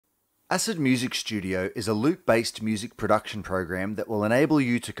Acid Music Studio is a loop-based music production program that will enable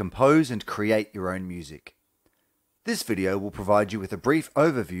you to compose and create your own music. This video will provide you with a brief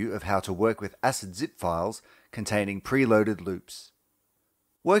overview of how to work with Acid zip files containing preloaded loops.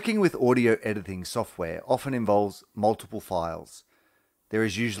 Working with audio editing software often involves multiple files. There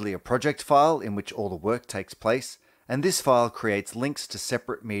is usually a project file in which all the work takes place, and this file creates links to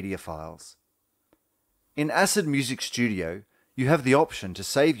separate media files. In Acid Music Studio, you have the option to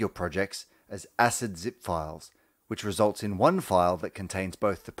save your projects as Acid zip files, which results in one file that contains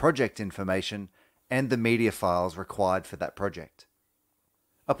both the project information and the media files required for that project.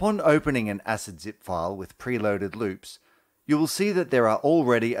 Upon opening an Acid zip file with preloaded loops, you will see that there are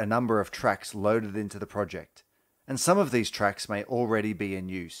already a number of tracks loaded into the project, and some of these tracks may already be in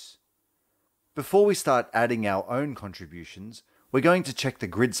use. Before we start adding our own contributions, we're going to check the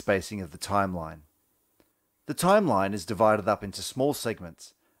grid spacing of the timeline. The timeline is divided up into small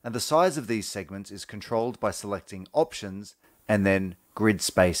segments, and the size of these segments is controlled by selecting Options and then Grid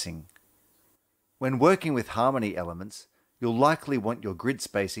Spacing. When working with harmony elements, you'll likely want your grid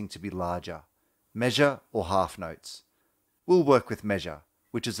spacing to be larger, measure or half notes. We'll work with measure,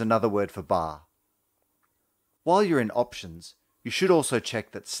 which is another word for bar. While you're in Options, you should also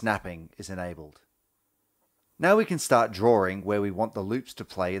check that snapping is enabled. Now we can start drawing where we want the loops to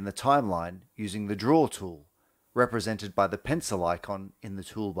play in the timeline using the Draw tool, represented by the pencil icon in the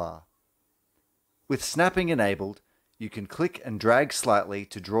toolbar. With snapping enabled, you can click and drag slightly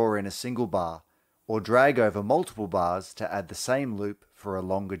to draw in a single bar, or drag over multiple bars to add the same loop for a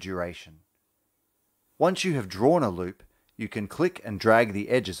longer duration. Once you have drawn a loop, you can click and drag the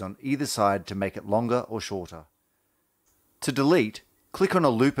edges on either side to make it longer or shorter. To delete, click on a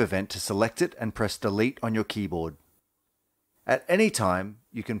loop event to select it and press Delete on your keyboard. At any time,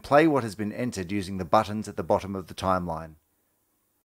 you can play what has been entered using the buttons at the bottom of the timeline.